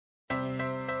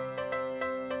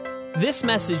This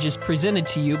message is presented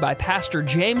to you by Pastor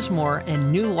James Moore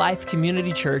and New Life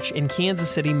Community Church in Kansas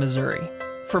City, Missouri.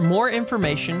 For more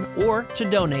information or to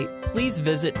donate, please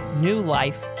visit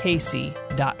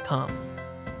newlifekc.com.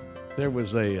 There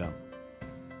was a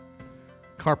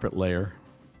carpet layer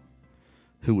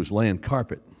who was laying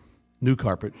carpet, new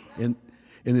carpet, in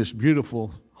this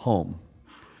beautiful home,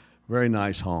 very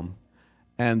nice home.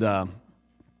 And but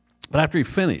after he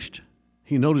finished,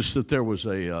 he noticed that there was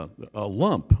a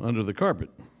lump under the carpet.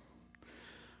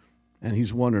 And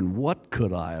he's wondering, what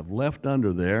could I have left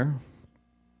under there?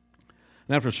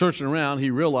 And after searching around,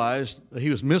 he realized that he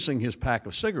was missing his pack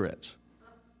of cigarettes.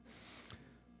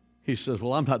 He says,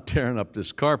 well, I'm not tearing up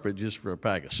this carpet just for a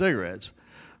pack of cigarettes.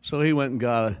 So he went and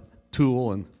got a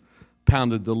tool and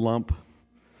pounded the lump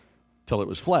till it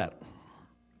was flat.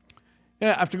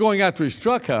 Yeah, after going out to his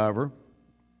truck, however,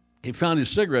 he found his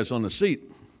cigarettes on the seat.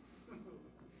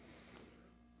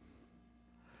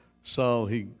 So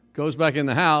he goes back in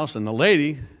the house, and the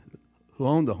lady who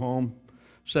owned the home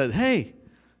said, hey,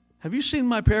 have you seen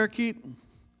my parakeet?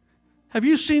 Have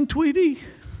you seen Tweety?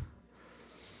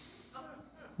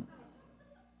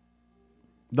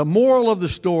 The moral of the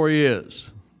story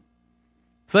is,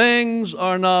 things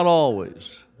are not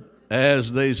always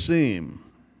as they seem.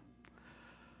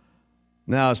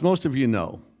 Now, as most of you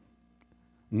know,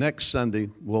 next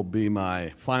Sunday will be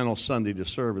my final Sunday to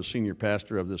serve as senior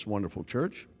pastor of this wonderful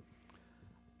church.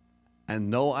 And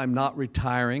no, I'm not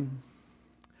retiring.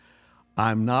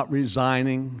 I'm not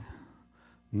resigning.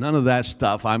 None of that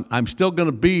stuff. I'm still going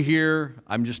to be here.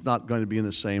 I'm just not going to be in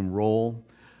the same role.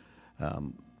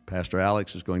 Pastor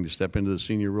Alex is going to step into the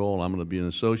senior role. I'm going to be an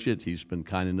associate. He's been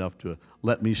kind enough to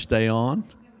let me stay on.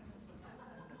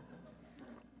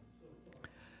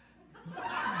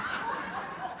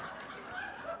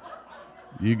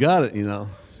 You got it,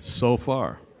 so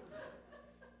far.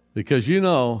 Because you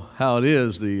know how it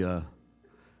is.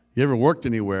 You ever worked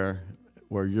anywhere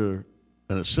where you're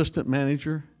an assistant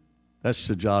manager? That's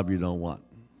the job you don't want.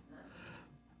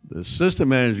 The assistant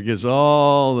manager gets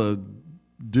all the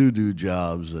doo-doo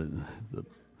jobs that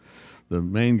the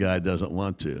main guy doesn't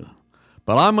want to.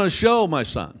 But I'm going to show my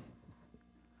son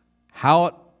how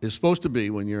it is supposed to be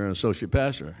when you're an associate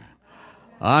pastor.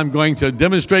 I'm going to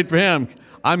demonstrate for him.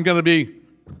 I'm going to be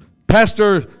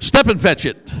Pastor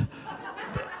Step-and-Fetch-It.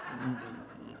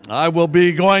 I will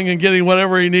be going and getting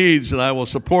whatever he needs, and I will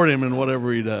support him in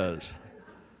whatever he does.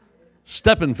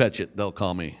 Step-and-Fetch-It, they'll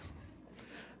call me.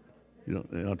 You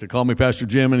don't have to call me Pastor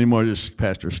Jim anymore, just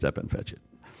Pastor Step-and-Fetch-It.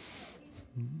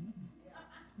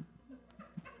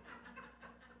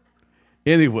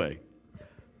 Anyway,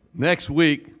 next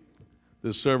week,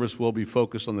 this service will be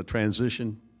focused on the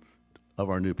transition of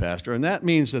our new pastor, and that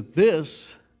means that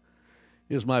this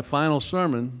is my final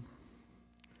sermon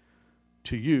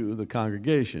to you, the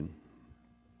congregation.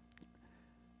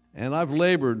 And I've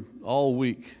labored all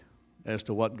week as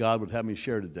to what God would have me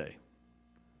share today.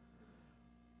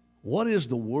 What is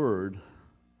the word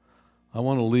I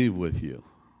want to leave with you?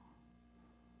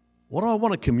 What do I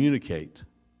want to communicate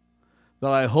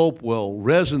that I hope will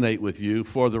resonate with you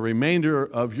for the remainder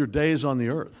of your days on the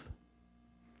earth,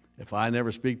 if I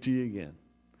never speak to you again?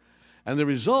 And the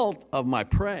result of my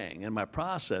praying and my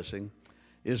processing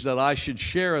is that I should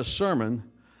share a sermon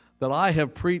that I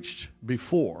have preached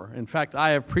before. In fact, I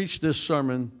have preached this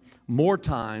sermon more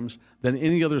times than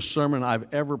any other sermon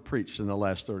I've ever preached in the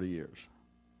last 30 years.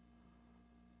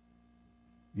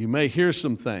 You may hear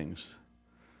some things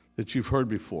that you've heard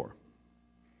before.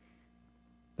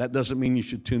 That doesn't mean you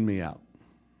should tune me out.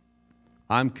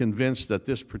 I'm convinced that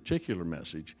this particular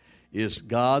message is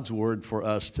God's word for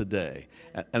us today.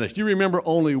 And if you remember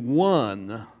only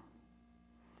one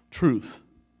truth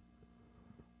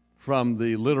from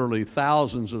the literally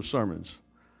thousands of sermons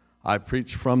I've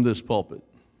preached from this pulpit,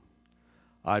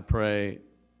 I pray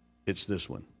it's this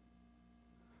one.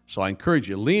 So I encourage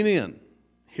you, lean in,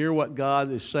 hear what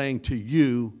God is saying to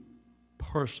you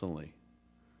personally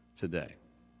today.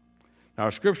 Now,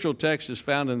 our scriptural text is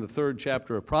found in the 3rd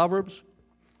chapter of Proverbs.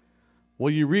 Will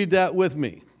you read that with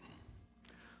me?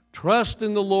 Trust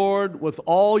in the Lord with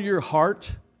all your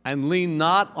heart and lean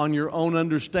not on your own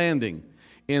understanding.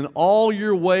 In all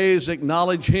your ways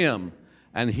acknowledge him,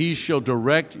 and he shall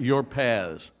direct your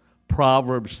paths.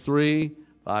 Proverbs 3,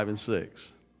 5, and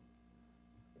 6.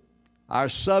 Our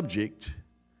subject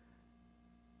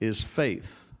is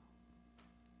faith.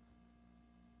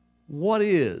 What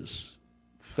is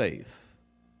faith?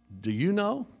 Do you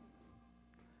know?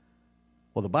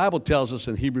 Well, the Bible tells us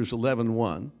in Hebrews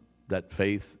 11:1 that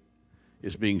faith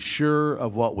is being sure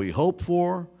of what we hope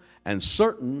for and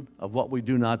certain of what we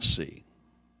do not see.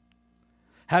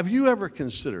 Have you ever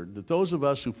considered that those of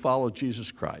us who follow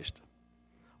Jesus Christ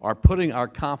are putting our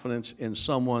confidence in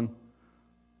someone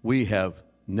we have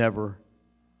never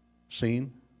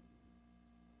seen,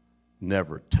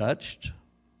 never touched?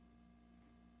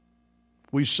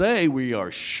 We say we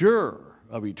are sure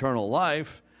of eternal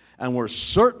life and we're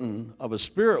certain of a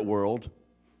spirit world,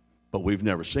 but we've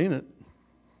never seen it.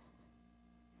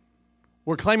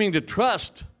 We're claiming to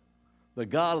trust the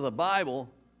God of the Bible.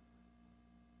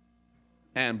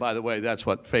 And by the way, that's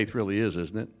what faith really is,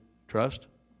 isn't it? Trust.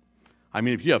 I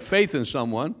mean, if you have faith in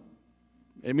someone,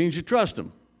 it means you trust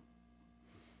them.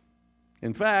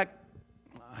 In fact,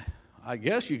 I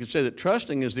guess you could say that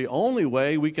trusting is the only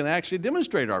way we can actually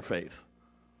demonstrate our faith.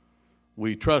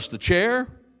 We trust the chair,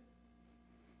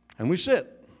 and we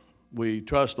sit. We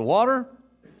trust the water,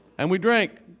 and we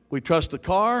drink. We trust the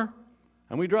car,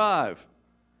 and we drive.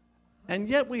 And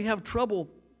yet we have trouble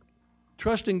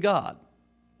trusting God.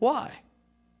 Why?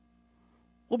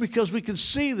 Well, because we can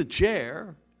see the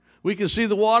chair, we can see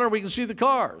the water, we can see the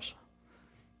cars.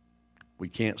 We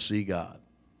can't see God.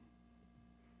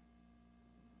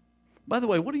 By the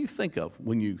way, what do you think of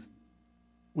when you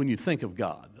think of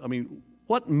God? I mean,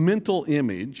 what mental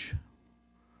image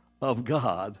of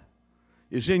God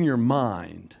is in your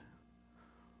mind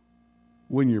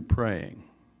when you're praying?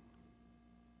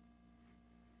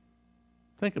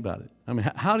 Think about it. I mean,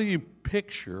 how do you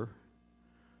picture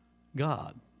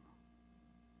God?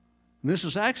 And this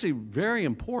is actually very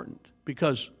important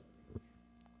because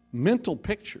mental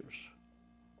pictures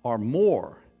are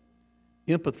more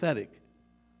empathetic.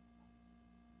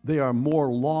 They are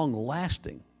more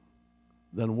long-lasting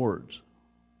than words.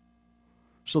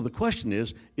 So the question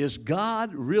is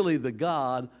God really the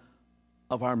God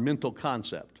of our mental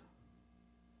concept?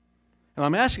 And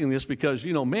I'm asking this because,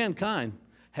 mankind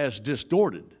has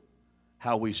distorted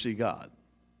how we see God.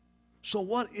 So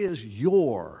what is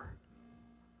your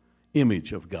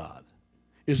image of God?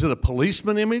 Is it a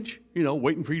policeman image,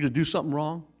 waiting for you to do something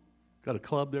wrong? Got a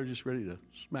club there just ready to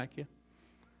smack you?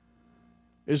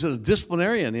 Is it a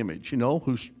disciplinarian image,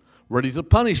 who's ready to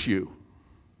punish you?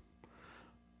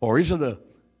 Or is it a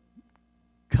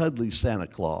cuddly Santa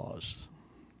Claus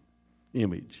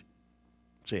image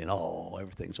saying, oh,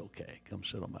 everything's okay, come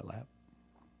sit on my lap?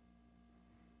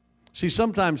 See,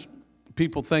 sometimes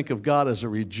people think of God as a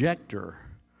rejecter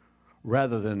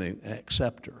rather than an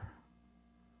acceptor.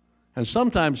 And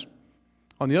sometimes,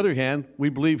 on the other hand, we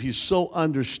believe he's so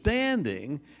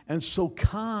understanding and so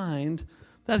kind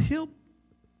that he'll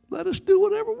let us do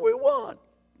whatever we want.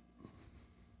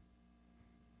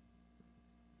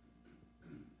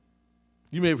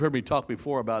 You may have heard me talk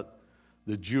before about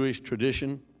the Jewish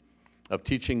tradition of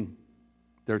teaching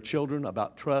their children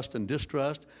about trust and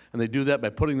distrust, and they do that by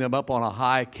putting them up on a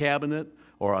high cabinet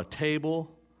or a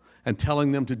table and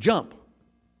telling them to jump.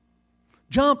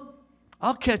 Jump,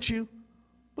 I'll catch you.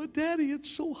 But Daddy, it's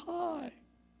so high.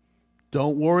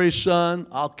 Don't worry, son,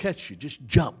 I'll catch you. Just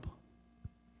jump.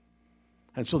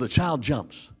 And so the child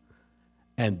jumps,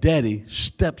 and Daddy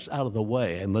steps out of the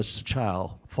way and lets the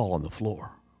child fall on the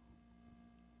floor.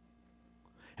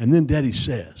 And then Daddy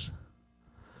says,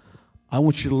 I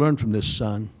want you to learn from this,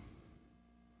 son.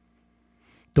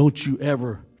 Don't you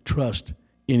ever trust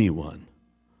anyone,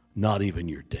 not even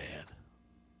your dad.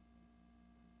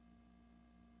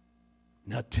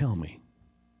 Now tell me,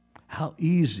 how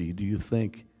easy do you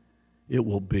think it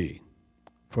will be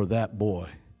for that boy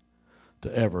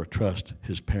to ever trust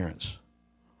his parents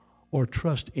or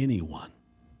trust anyone?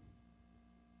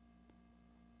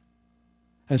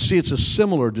 And see, it's a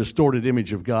similar distorted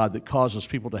image of God that causes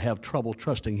people to have trouble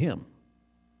trusting him.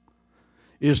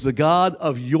 Is the God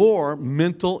of your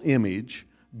mental image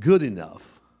good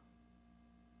enough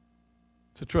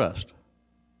to trust?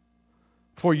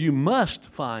 For you must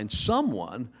find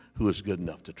someone who is good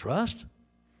enough to trust.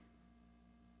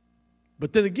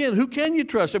 But then again, who can you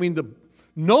trust? I mean,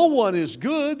 no one is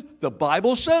good. The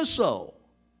Bible says so.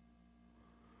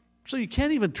 So you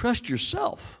can't even trust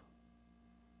yourself.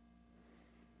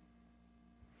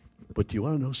 But do you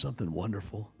want to know something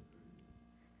wonderful?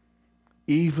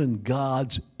 Even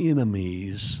God's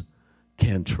enemies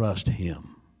can trust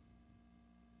him.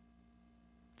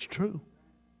 It's true.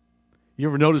 You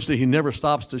ever notice that he never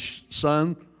stops the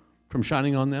sun from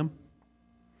shining on them?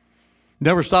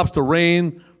 Never stops the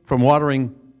rain from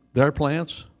watering their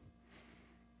plants?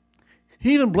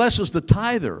 He even blesses the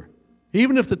tither,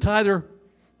 even if the tither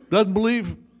doesn't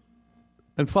believe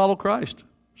and follow Christ.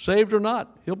 Saved or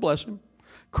not, he'll bless him.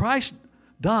 Christ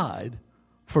died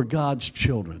for God's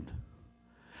children,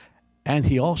 and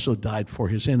he also died for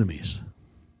his enemies.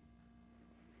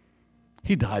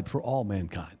 He died for all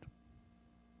mankind.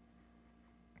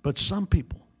 But some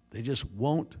people They just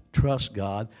won't trust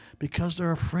God because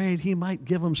they're afraid He might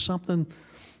give them something,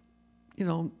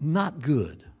 not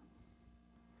good.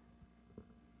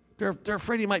 They're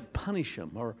afraid He might punish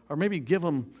them or maybe give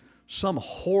them some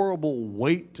horrible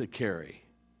weight to carry.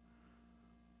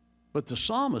 But the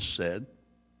psalmist said,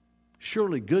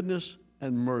 surely goodness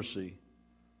and mercy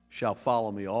shall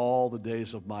follow me all the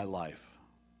days of my life.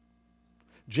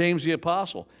 James the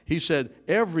Apostle, he said,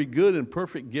 every good and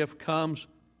perfect gift comes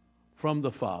from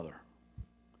the Father.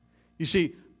 You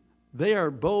see, they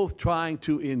are both trying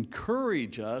to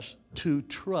encourage us to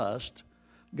trust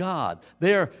God.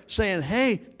 They are saying,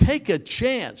 hey, take a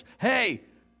chance. Hey,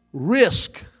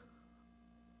 risk.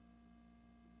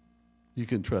 You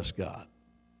can trust God.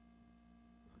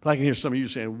 But I can hear some of you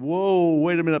saying, whoa,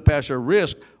 wait a minute, Pastor,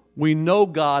 risk. We know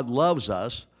God loves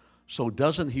us, so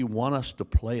doesn't He want us to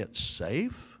play it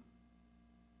safe?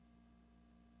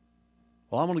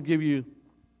 Well, I'm going to give you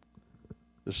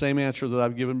the same answer that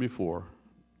I've given before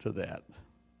to that.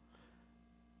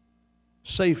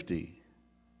 Safety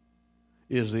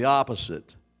is the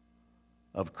opposite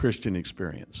of Christian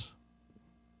experience.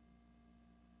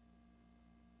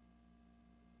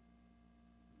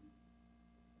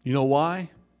 You know why?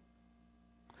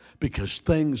 Because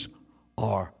things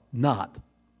are not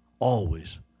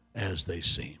always as they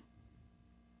seem.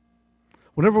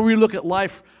 Whenever we look at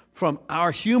life from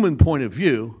our human point of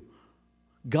view,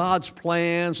 God's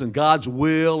plans and God's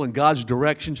will and God's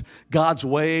directions, God's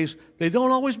ways, they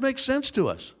don't always make sense to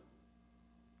us.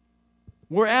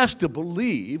 We're asked to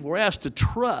believe, we're asked to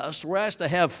trust, we're asked to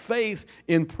have faith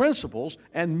in principles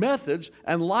and methods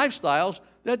and lifestyles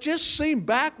that just seem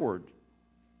backward.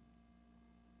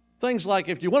 Things like,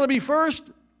 if you want to be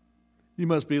first, you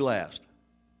must be last.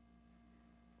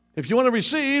 If you want to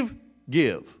receive,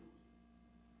 give.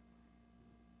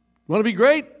 You want to be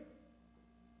great?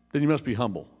 Then you must be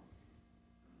humble.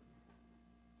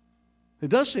 It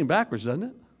does seem backwards, doesn't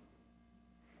it?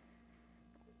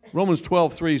 Romans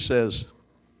 12:3 says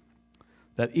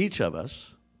that each of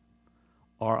us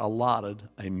are allotted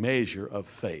a measure of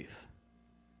faith.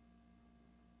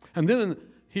 And then in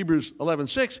Hebrews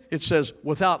 11:6, it says,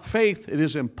 without faith it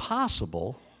is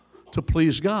impossible to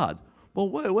please God. Well,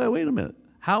 wait a minute.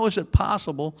 How is it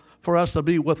possible for us to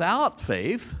be without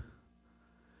faith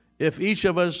if each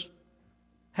of us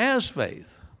has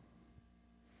faith?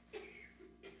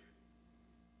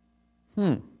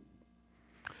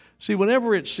 See,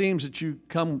 whenever it seems that you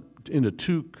come into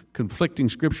two conflicting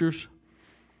scriptures,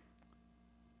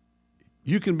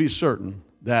 you can be certain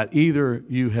that either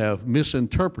you have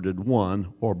misinterpreted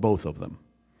one or both of them.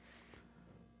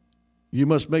 You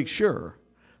must make sure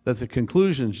that the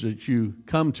conclusions that you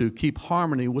come to keep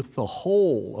harmony with the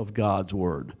whole of God's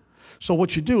Word. So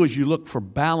what you do is you look for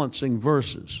balancing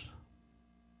verses.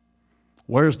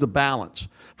 Where's the balance?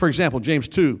 For example, James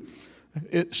 2,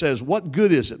 it says, what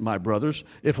good is it, my brothers,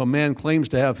 if a man claims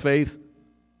to have faith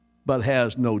but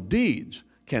has no deeds?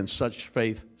 Can such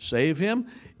faith save him?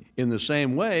 In the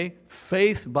same way,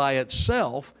 faith by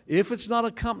itself, if it's not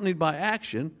accompanied by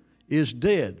action, is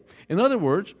dead. In other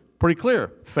words, pretty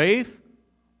clear, faith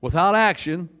without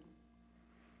action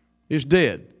is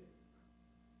dead.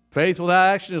 Faith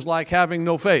without action is like having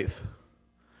no faith.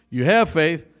 You have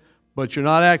faith, but you're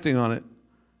not acting on it.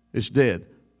 It's dead.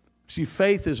 See,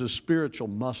 faith is a spiritual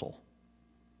muscle.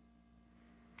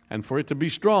 And for it to be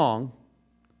strong,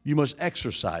 you must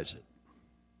exercise it.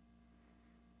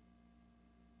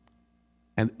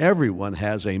 And everyone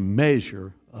has a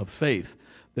measure of faith.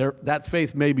 That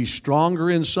faith may be stronger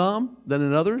in some than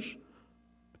in others.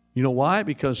 You know why?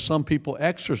 Because some people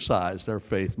exercise their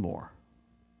faith more.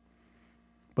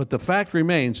 But the fact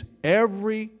remains,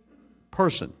 every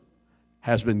person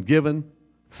has been given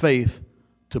faith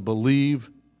to believe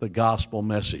the gospel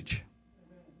message.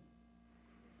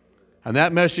 And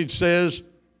that message says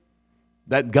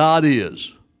that God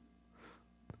is,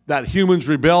 that humans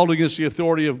rebelled against the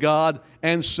authority of God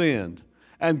and sinned.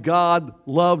 And God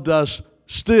loved us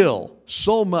still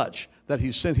so much that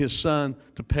He sent His Son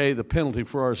to pay the penalty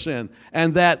for our sin.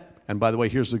 And by the way,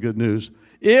 here's the good news.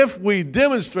 If we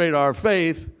demonstrate our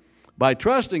faith by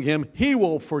trusting Him, He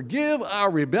will forgive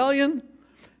our rebellion,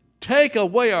 take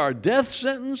away our death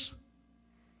sentence,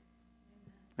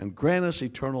 and grant us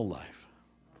eternal life.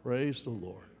 Praise the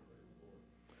Lord.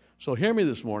 So hear me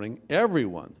this morning.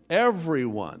 Everyone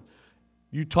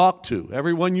you talk to,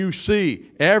 everyone you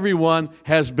see, everyone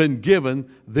has been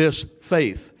given this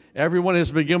faith. Everyone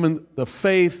has been given the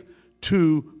faith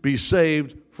to be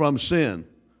saved from sin.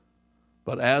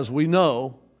 But as we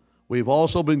know, we've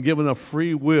also been given a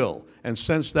free will. And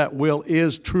since that will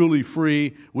is truly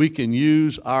free, we can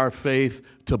use our faith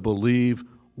to believe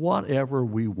whatever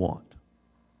we want.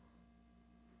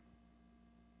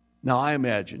 Now, I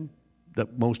imagine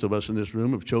that most of us in this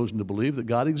room have chosen to believe that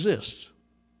God exists.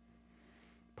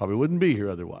 Probably wouldn't be here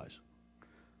otherwise.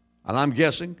 And I'm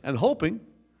guessing and hoping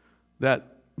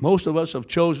that most of us have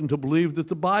chosen to believe that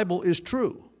the Bible is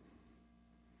true,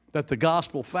 that the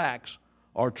gospel facts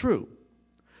are true.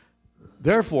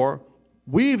 Therefore,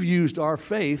 we've used our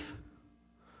faith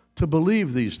to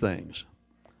believe these things.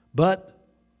 But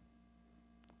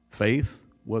faith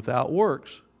without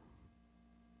works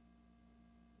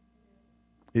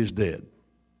is dead.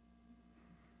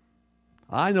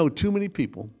 I know too many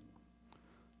people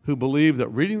who believe that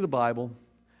reading the Bible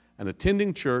and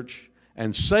attending church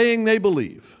and saying they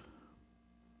believe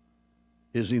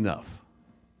is enough.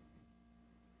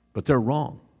 But they're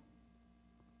wrong.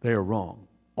 They are wrong.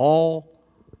 All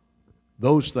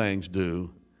those things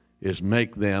do is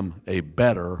make them a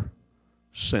better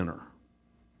sinner.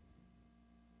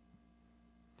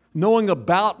 Knowing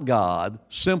about God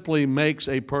simply makes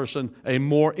a person a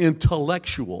more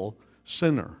intellectual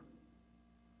sinner.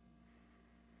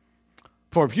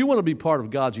 For if you want to be part of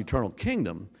God's eternal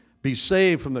kingdom, be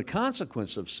saved from the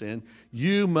consequence of sin,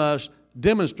 you must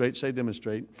demonstrate, say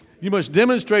demonstrate, you must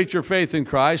demonstrate your faith in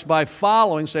Christ by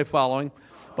following, say following,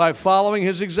 by following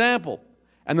His example.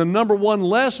 And the number one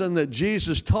lesson that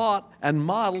Jesus taught and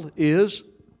modeled is,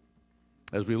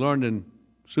 as we learned in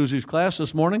Susie's class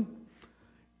this morning,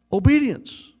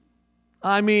 obedience.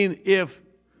 I mean, if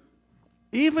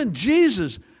even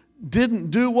Jesus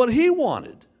didn't do what He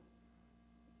wanted,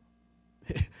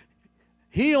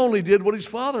 He only did what His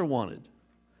Father wanted.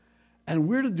 And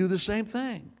we're to do the same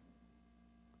thing.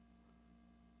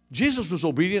 Jesus was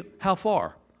obedient, how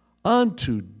far?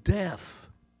 Unto death.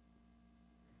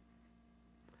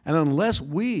 And unless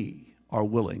we are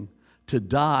willing to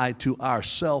die to our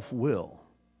self-will,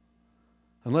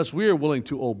 unless we are willing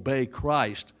to obey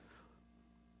Christ,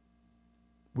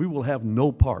 we will have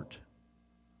no part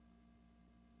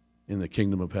in the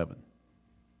kingdom of heaven,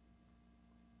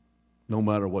 no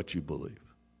matter what you believe.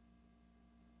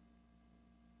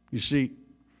 You see,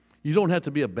 you don't have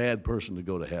to be a bad person to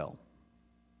go to hell.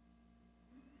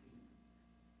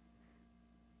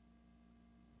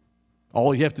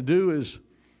 All you have to do is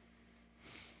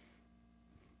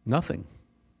nothing.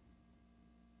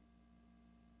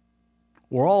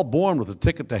 We're all born with a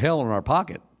ticket to hell in our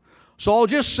pocket. So I'll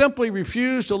just simply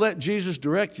refuse to let Jesus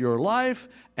direct your life,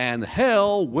 and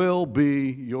hell will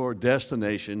be your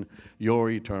destination, your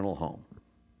eternal home.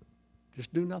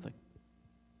 Just do nothing.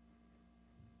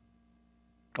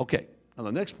 Okay, now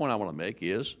the next point I want to make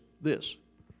is this.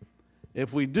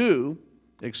 If we do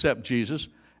accept Jesus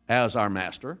as our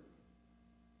master,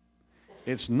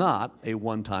 it's not a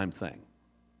one-time thing.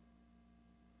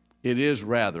 It is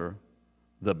rather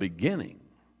the beginning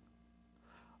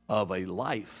of a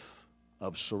life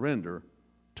of surrender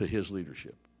to His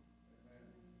leadership.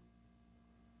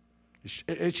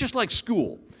 It's just like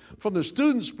school. From the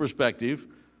student's perspective,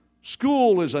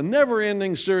 school is a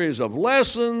never-ending series of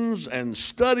lessons and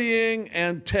studying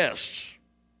and tests.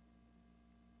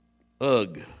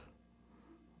 Ugh.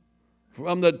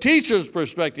 From the teacher's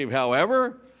perspective,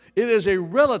 however, it is a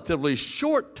relatively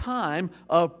short time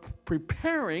of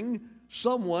preparing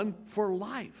someone for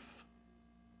life.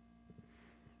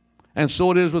 And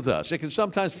so it is with us. It can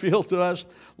sometimes feel to us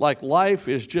like life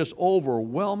is just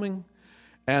overwhelming,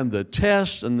 and the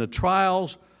tests and the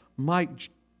trials might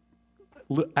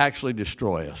actually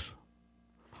destroy us.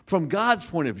 From God's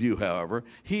point of view, however,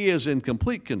 He is in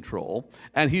complete control,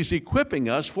 and He's equipping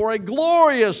us for a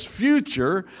glorious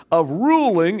future of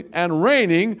ruling and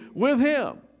reigning with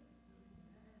Him.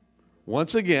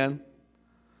 Once again,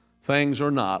 things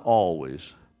are not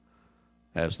always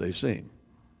as they seem.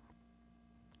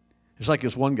 It's like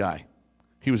this one guy.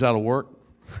 He was out of work,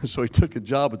 so he took a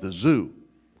job at the zoo.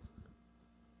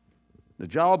 The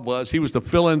job was he was to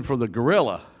fill in for the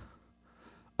gorilla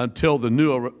until the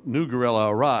new gorilla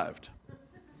arrived.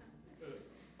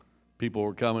 People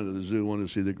were coming to the zoo wanting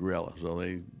to see the gorilla, so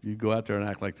you go out there and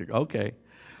act like they're okay.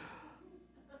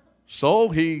 So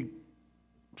he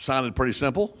sounded pretty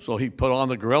simple, so he put on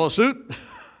the gorilla suit,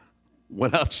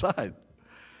 went outside.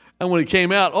 And when he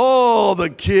came out,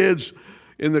 the kids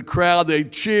in the crowd, they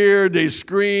cheered, they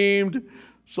screamed.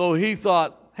 So he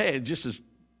thought, hey,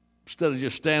 instead of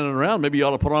just standing around, maybe you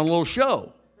ought to put on a little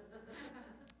show.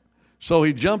 So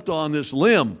he jumped on this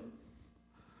limb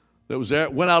that was there,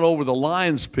 went out over the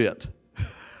lion's pit.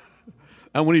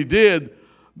 And when he did,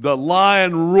 the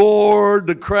lion roared,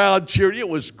 the crowd cheered. It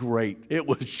was great. It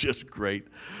was just great.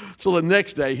 So the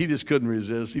next day, he just couldn't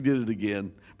resist. He did it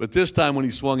again. But this time when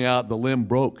he swung out, the limb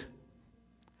broke,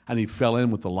 and he fell in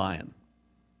with the lion.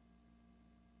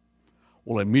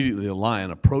 Well, immediately the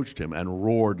lion approached him and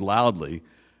roared loudly,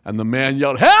 and the man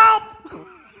yelled, "Help!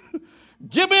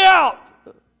 Get me out!"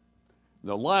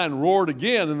 The lion roared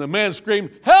again, and the man screamed,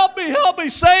 help me,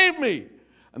 save me!"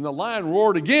 And the lion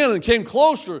roared again and came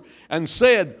closer and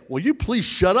said, "Will you please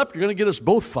shut up? You're going to get us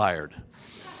both fired."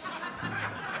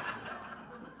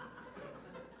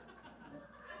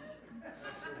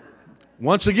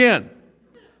 Once again,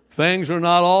 things are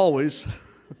not always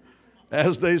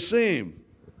as they seem.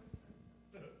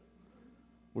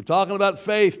 We're talking about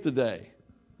faith today.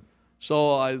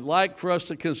 So I'd like for us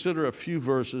to consider a few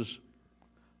verses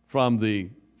from the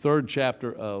 3rd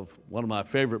chapter of one of my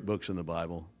favorite books in the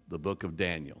Bible, the book of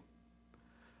Daniel.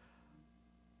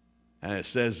 And it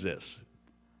says this: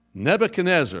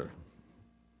 Nebuchadnezzar,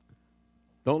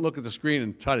 don't look at the screen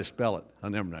and try to spell it. Oh,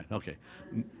 never mind. Okay.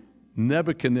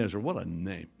 Nebuchadnezzar, what a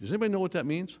name. Does anybody know what that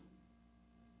means?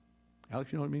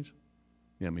 Alex, you know what it means?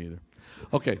 Yeah, me either.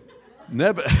 Okay.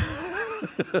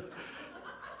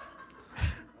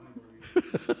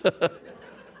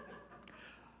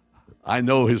 I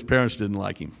know his parents didn't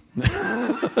like him.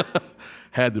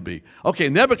 Had to be. Okay,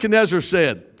 Nebuchadnezzar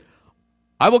said,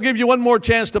 "I will give you one more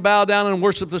chance to bow down and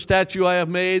worship the statue I have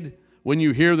made when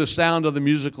you hear the sound of the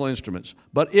musical instruments.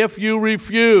 But if you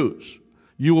refuse,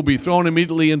 you will be thrown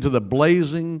immediately into the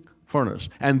blazing furnace.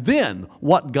 And then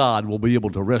what God will be able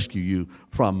to rescue you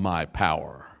from my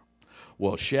power?"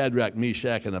 Well, Shadrach,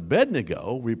 Meshach, and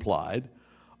Abednego replied,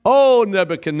 "Oh,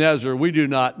 Nebuchadnezzar, we do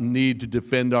not need to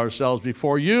defend ourselves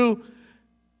before you.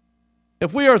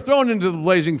 If we are thrown into the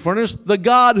blazing furnace, the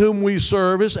God whom we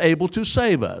serve is able to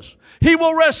save us. He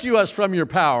will rescue us from your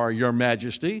power, your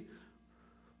majesty.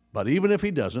 But even if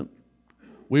he doesn't,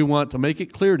 we want to make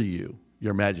it clear to you,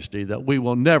 your majesty, that we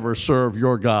will never serve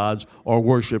your gods or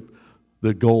worship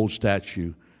the gold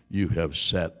statue you have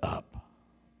set up."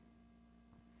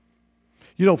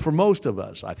 You know, for most of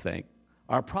us, I think,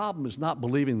 our problem is not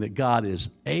believing that God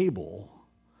is able,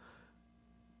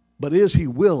 but is he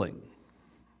willing?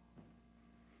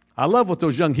 I love what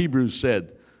those young Hebrews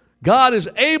said. God is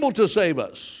able to save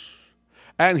us,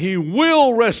 and he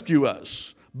will rescue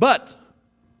us. But,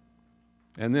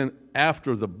 and then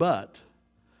after the but,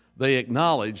 they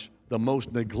acknowledge the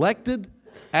most neglected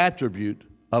attribute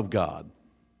of God: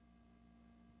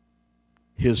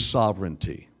 his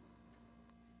sovereignty.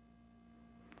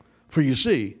 For you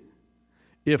see,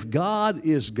 if God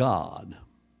is God,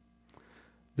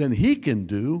 then he can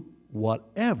do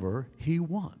whatever he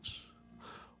wants,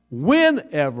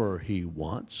 whenever he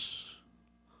wants,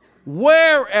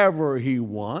 wherever he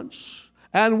wants,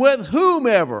 and with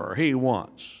whomever he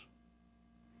wants.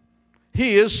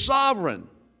 He is sovereign.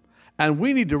 And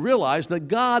we need to realize that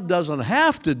God doesn't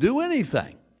have to do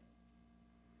anything.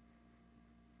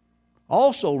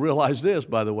 Also realize this,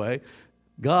 by the way,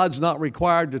 God's not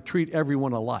required to treat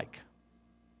everyone alike.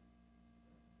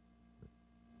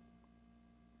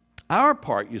 Our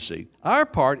part, you see, our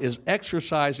part is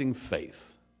exercising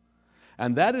faith.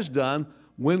 And that is done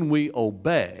when we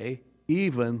obey,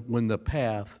 even when the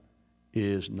path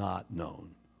is not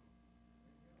known.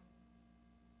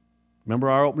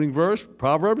 Remember our opening verse,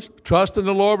 Proverbs? Trust in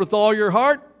the Lord with all your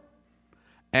heart.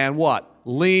 And what?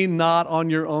 Lean not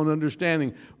on your own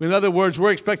understanding. In other words,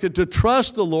 we're expected to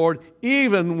trust the Lord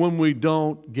even when we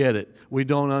don't get it, we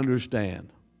don't understand.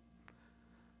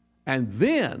 And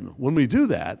then, when we do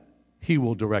that, he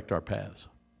will direct our paths.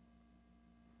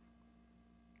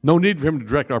 No need for him to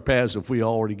direct our paths if we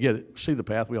already get it. See the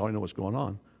path, we already know what's going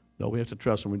on. No, we have to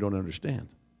trust him we don't understand.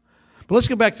 But let's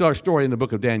get back to our story in the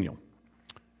book of Daniel.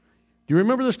 Do you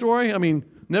remember the story? I mean,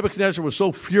 Nebuchadnezzar was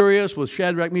so furious with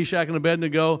Shadrach, Meshach, and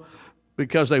Abednego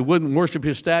because they wouldn't worship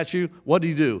his statue. What did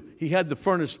he do? He had the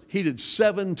furnace heated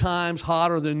 7 times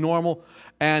hotter than normal,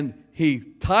 and he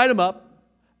tied them up,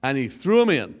 and he threw them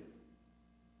in.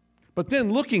 But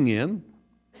then looking in,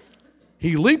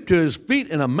 he leaped to his feet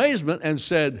in amazement and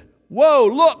said, "Whoa,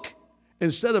 look,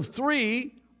 instead of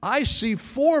 3, I see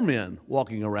 4 men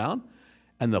walking around,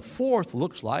 and the 4th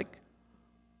looks like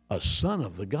a son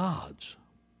of the gods."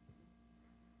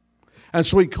 And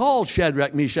so he called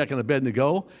Shadrach, Meshach, and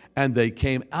Abednego, and they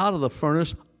came out of the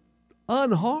furnace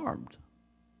unharmed.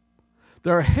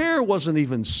 Their hair wasn't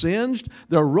even singed.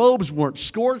 Their robes weren't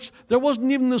scorched. There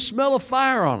wasn't even the smell of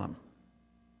fire on them.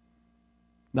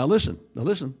 Now listen.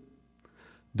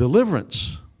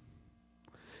 Deliverance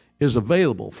is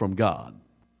available from God,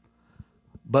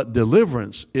 but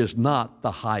deliverance is not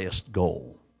the highest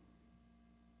goal.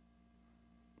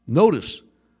 Notice,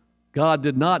 God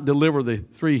did not deliver the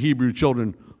 3 Hebrew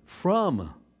children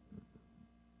from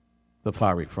the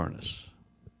fiery furnace.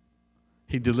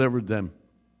 He delivered them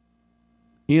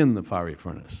in the fiery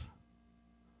furnace.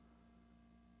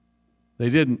 They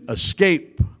didn't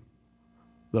escape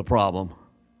the problem.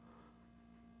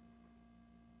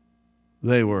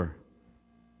 They were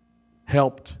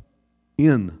helped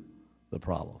in the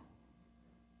problem.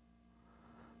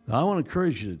 Now, I want to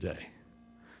encourage you today.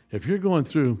 If you're going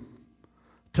through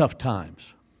tough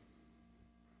times,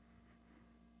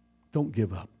 don't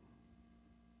give up.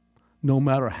 No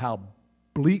matter how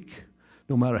bleak,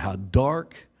 no matter how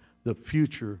dark the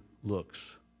future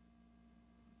looks,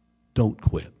 don't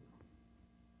quit.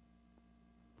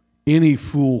 Any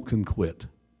fool can quit,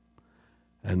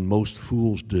 and most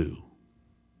fools do.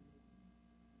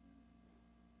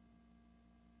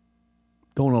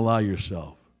 Don't allow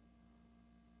yourself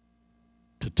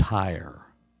to tire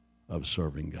of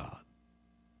serving God.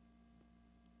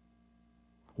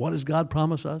 What does God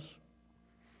promise us?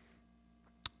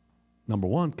 Number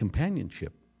one,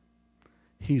 companionship.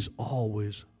 He's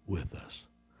always with us,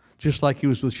 just like he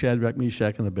was with Shadrach,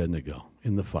 Meshach, and Abednego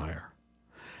in the fire.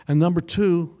 And number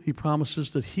two, he promises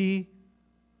that he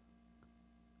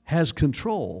has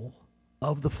control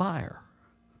of the fire.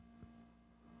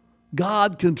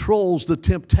 God controls the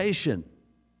temptation.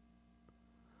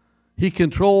 He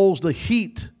controls the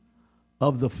heat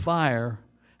of the fire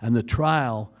and the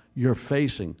trial you're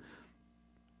facing.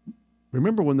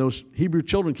 Remember when those Hebrew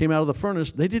children came out of the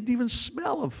furnace, they didn't even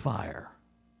smell of fire.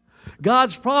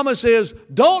 God's promise is,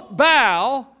 don't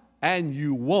bow and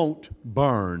you won't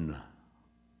burn.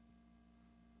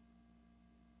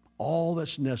 All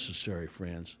that's necessary,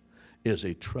 friends, is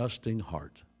a trusting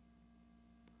heart.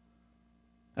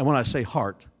 And when I say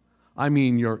heart, I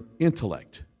mean your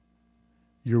intellect,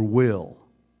 your will.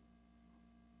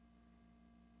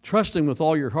 Trusting with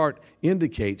all your heart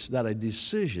indicates that a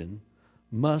decision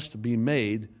must be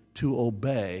made to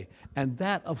obey, and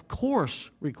that, of course,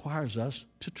 requires us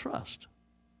to trust.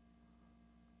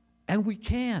 And we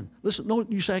can. Listen, no,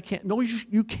 you say I can't. No,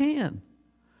 you can.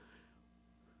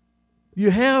 You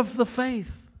have the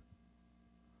faith.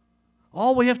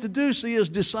 All we have to do, see, is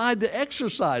decide to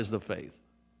exercise the faith.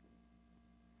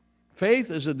 Faith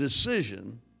is a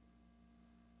decision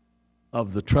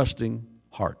of the trusting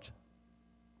heart.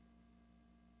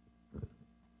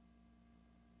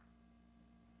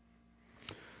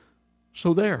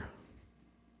 So there,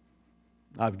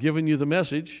 I've given you the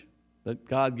message that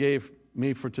God gave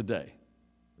me for today.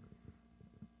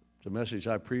 It's a message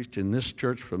I preached in this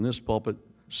church from this pulpit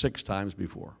 6 times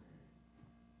before.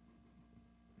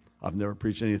 I've never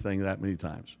preached anything that many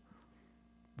times.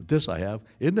 But this I have.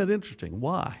 Isn't that interesting?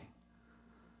 Why?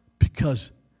 Because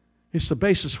it's the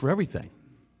basis for everything.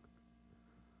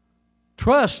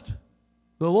 Trust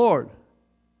the Lord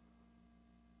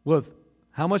with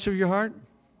how much of your heart?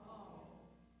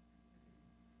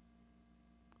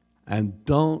 And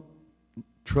don't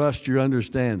trust your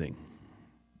understanding.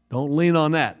 Don't lean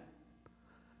on that.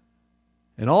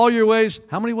 In all your ways,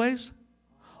 how many ways?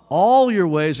 All your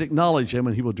ways acknowledge Him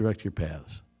and He will direct your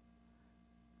paths.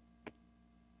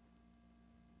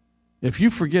 If you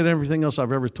forget everything else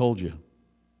I've ever told you,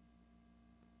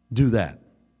 do that.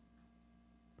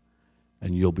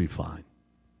 And you'll be fine.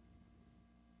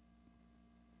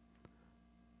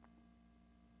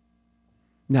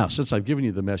 Now, since I've given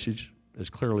you the message as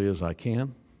clearly as I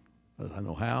can, as I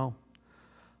know how,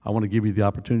 I want to give you the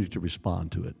opportunity to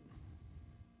respond to it.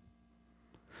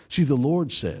 See, the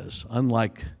Lord says,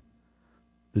 unlike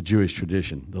the Jewish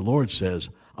tradition, the Lord says,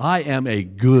 I am a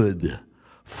good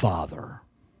Father.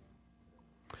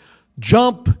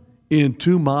 Jump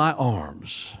into my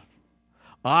arms.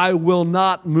 I will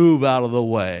not move out of the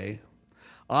way.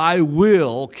 I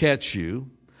will catch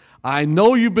you. I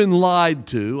know you've been lied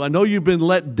to. I know you've been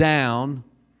let down,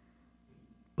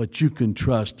 but you can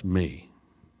trust me.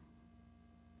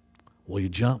 Will you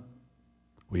jump?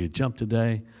 Will you jump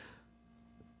today?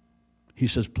 He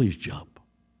says, please jump.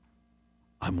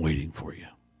 I'm waiting for you.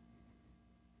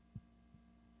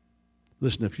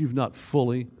 Listen, if you've not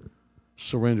fully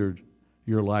surrendered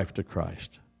your life to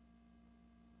Christ,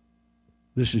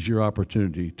 this is your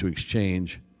opportunity to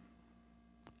exchange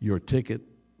your ticket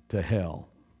to hell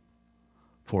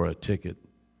for a ticket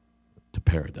to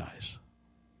paradise.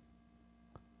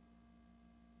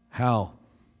 How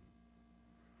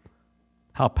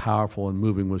powerful and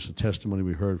moving was the testimony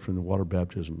we heard from the water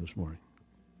baptism this morning.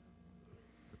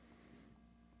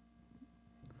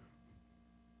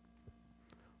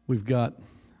 We've got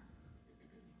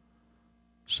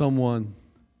someone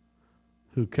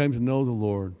who came to know the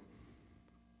Lord,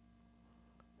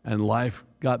 and life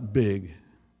got big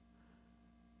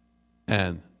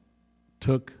and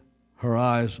took her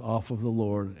eyes off of the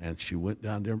Lord, and she went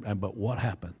down there. But what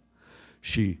happened?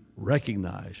 She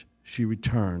recognized she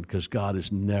returned, because God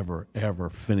is never, ever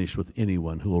finished with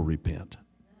anyone who will repent.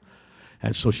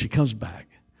 And so she comes back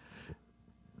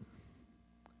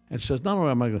and says, not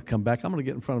only am I going to come back, I'm going to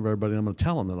get in front of everybody and I'm going to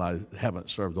tell them that I haven't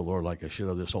served the Lord like I should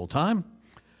have this whole time.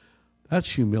 That's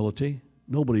humility.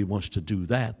 Nobody wants to do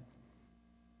that.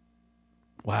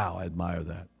 Wow, I admire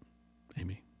that,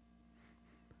 Amy.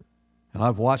 And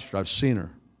I've watched her. I've seen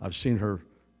her. I've seen her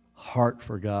heart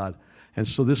for God. And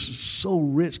so this is so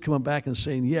rich, coming back and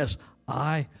saying, yes,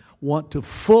 I want to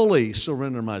fully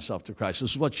surrender myself to Christ.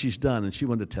 This is what she's done, and she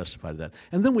wanted to testify to that.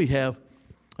 And then we have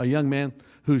a young man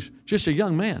who's just a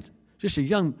young man. He's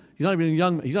not even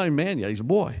a man yet. He's a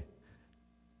boy.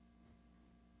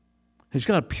 He's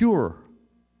got a pure,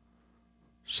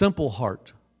 simple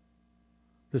heart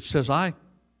that says, I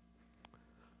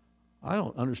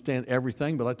don't understand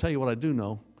everything, but I tell you what I do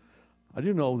know. I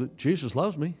do know that Jesus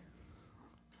loves me.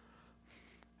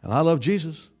 And I love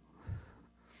Jesus.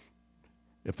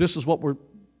 If this is what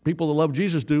people that love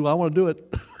Jesus do, I want to do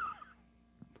it.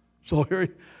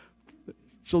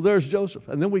 So there's Joseph.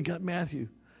 And then we got Matthew,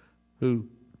 who,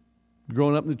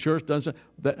 growing up in the church,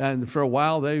 and for a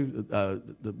while, the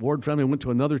Ward family went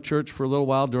to another church for a little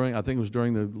while I think it was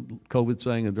during the COVID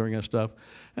thing and during that stuff.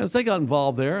 And they got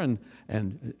involved there,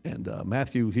 and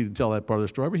Matthew, he didn't tell that part of the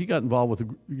story, but he got involved with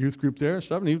the youth group there and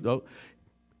stuff,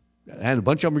 and a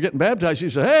bunch of them were getting baptized. He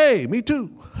said, hey, me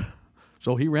too.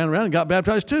 So he ran around and got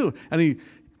baptized too,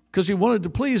 because he wanted to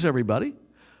please everybody.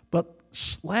 But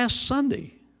last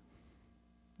Sunday,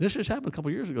 this just happened a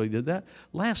couple years ago, he did that.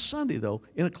 Last Sunday, though,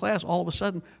 in a class, all of a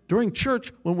sudden, during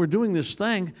church, when we're doing this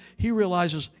thing, he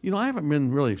realizes, I haven't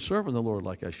been really serving the Lord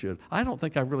like I should. I don't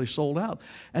think I've really sold out.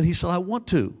 And he said, I want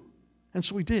to. And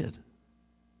so he did.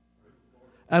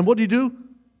 And what did he do?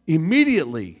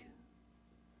 Immediately.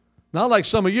 Not like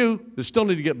some of you that still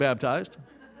need to get baptized.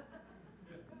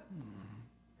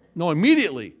 No,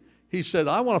 immediately. He said,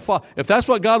 I want to follow. If that's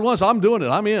what God wants, I'm doing it.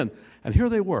 I'm in. And here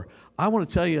they were. I want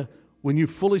to tell you, when you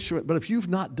fully surrender, but if you've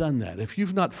not done that, if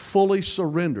you've not fully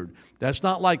surrendered, that's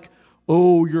not like,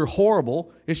 oh, you're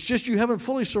horrible. It's just you haven't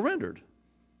fully surrendered.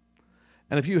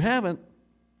 And if you haven't,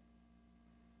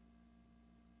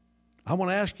 I want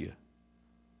to ask you,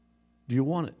 do you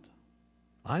want it?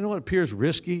 I know it appears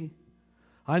risky.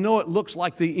 I know it looks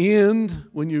like the end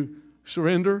when you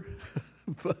surrender,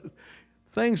 but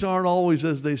things aren't always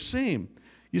as they seem.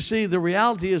 You see, the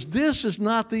reality is this is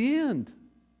not the end.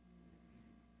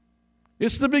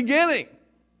 It's the beginning.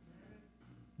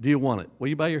 Do you want it? Will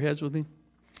you bow your heads with me?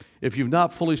 If you've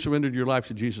not fully surrendered your life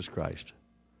to Jesus Christ,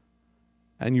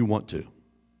 and you want to,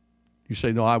 you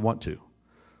say, no, I want to.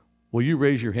 Will you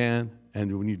raise your hand?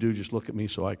 And when you do, just look at me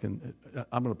so I'm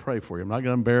going to pray for you. I'm not going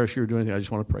to embarrass you or do anything. I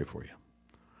just want to pray for you.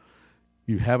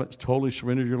 You haven't totally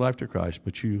surrendered your life to Christ,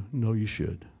 but you know you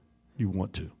should. You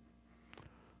want to.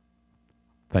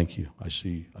 Thank you. I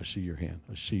see your hand.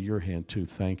 I see your hand too.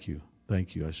 Thank you.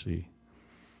 Thank you. I see.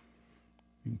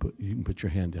 You can put your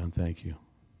hand down. Thank you.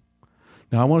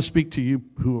 Now I want to speak to you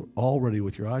who are already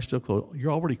with your eyes still closed.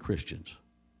 You're already Christians.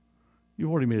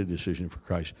 You've already made a decision for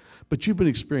Christ, but you've been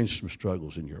experiencing some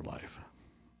struggles in your life.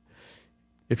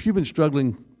 If you've been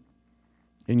struggling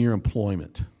in your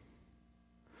employment,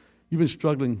 you've been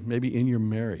struggling maybe in your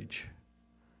marriage,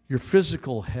 your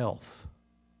physical health,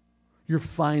 your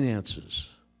finances,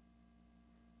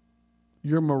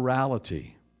 your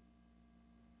morality,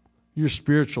 your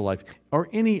spiritual life, or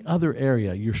any other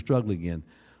area you're struggling in,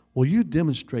 will you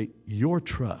demonstrate your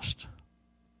trust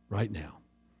right now?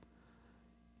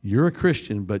 You're a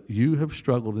Christian, but you have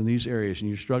struggled in these areas, and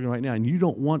you're struggling right now, and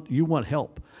you want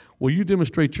help. Will you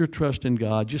demonstrate your trust in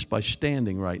God just by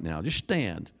standing right now? Just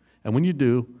stand. And when you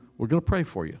do, we're going to pray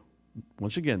for you.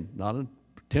 Once again, not an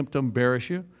attempt to embarrass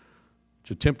you.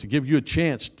 It's an attempt to give you a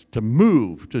chance to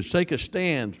move, to take a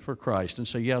stand for Christ and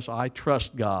say, yes, I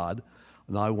trust God,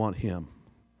 and I want Him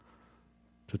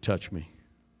to touch me.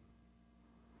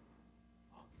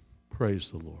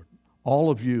 Praise the Lord. All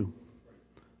of you.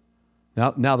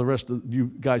 Now the rest of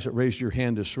you guys that raised your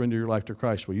hand to surrender your life to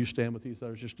Christ, will you stand with these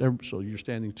others? So you're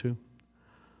standing too?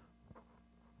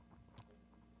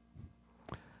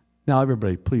 Now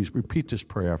everybody, please repeat this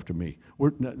prayer after me.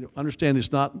 Understand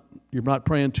you're not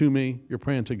praying to me, you're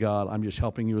praying to God. I'm just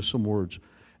helping you with some words.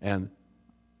 And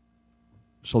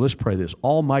so let's pray this.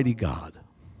 Almighty God,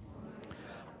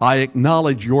 I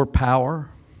acknowledge your power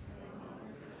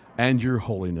and your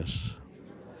holiness,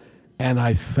 and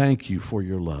I thank you for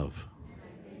your love.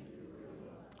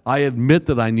 I admit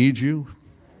that I need you.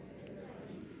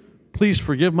 Please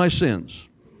forgive my sins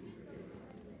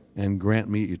and grant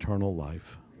me eternal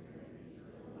life.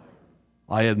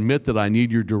 I admit that I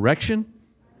need your direction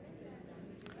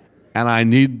and I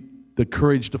need the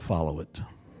courage to follow it.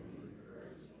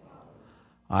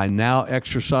 I now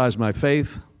exercise my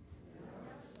faith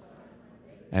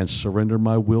and surrender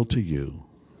my will to you.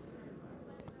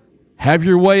 Have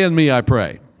your way in me, I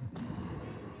pray.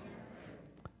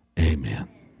 Amen.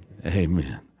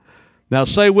 Amen. Now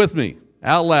say with me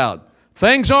out loud,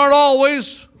 things aren't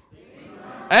always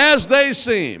as they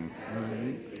seem.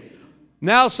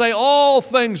 Now say all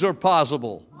things are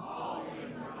possible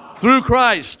through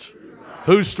Christ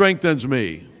who strengthens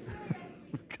me.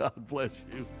 God bless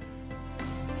you.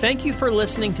 Thank you for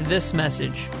listening to this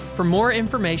message. For more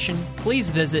information,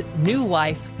 please visit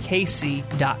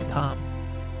newlifekc.com.